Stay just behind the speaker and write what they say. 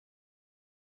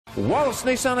Wallace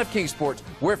Nissan of Kingsport,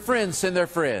 where friends send their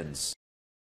friends.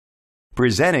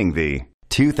 Presenting the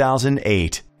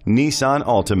 2008 Nissan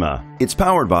Altima. It's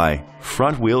powered by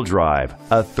front-wheel drive,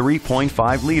 a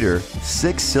 3.5-liter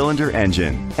 6-cylinder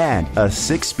engine, and a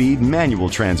 6-speed manual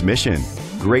transmission.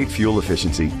 Great fuel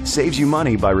efficiency saves you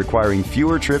money by requiring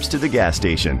fewer trips to the gas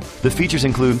station. The features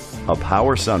include a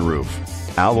power sunroof,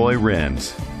 alloy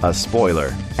rims, a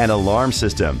spoiler, an alarm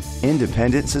system,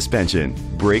 independent suspension,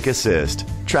 brake assist,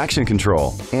 traction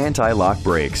control, anti-lock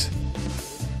brakes.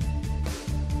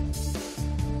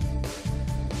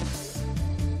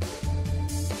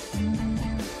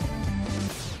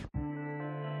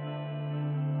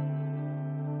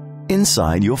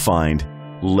 Inside you'll find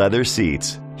leather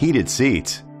seats, heated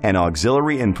seats, an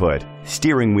auxiliary input,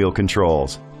 steering wheel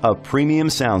controls, a premium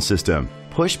sound system,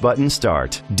 push-button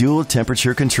start, dual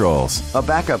temperature controls, a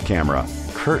backup camera,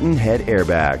 curtain head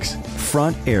airbags,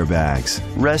 front airbags.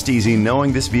 Rest easy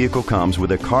knowing this vehicle comes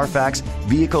with a Carfax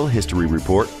Vehicle History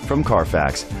Report from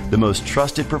Carfax, the most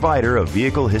trusted provider of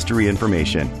vehicle history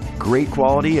information. Great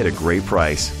quality at a great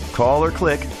price. Call or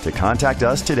click to contact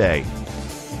us today.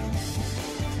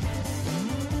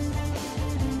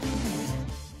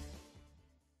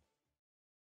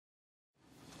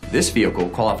 This vehicle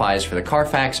qualifies for the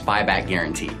Carfax buyback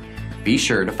guarantee. Be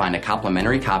sure to find a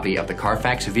complimentary copy of the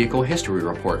Carfax Vehicle History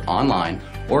Report online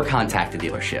or contact the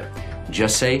dealership.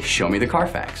 Just say, "Show me the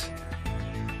Carfax."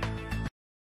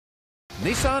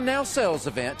 Nissan Now Sales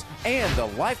Event and the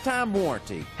lifetime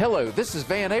warranty. Hello, this is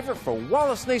Van Avert for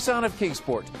Wallace Nissan of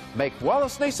Kingsport. Make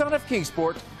Wallace Nissan of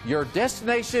Kingsport your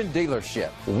destination dealership.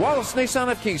 Wallace Nissan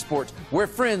of Kingsport, where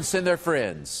friends send their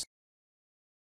friends.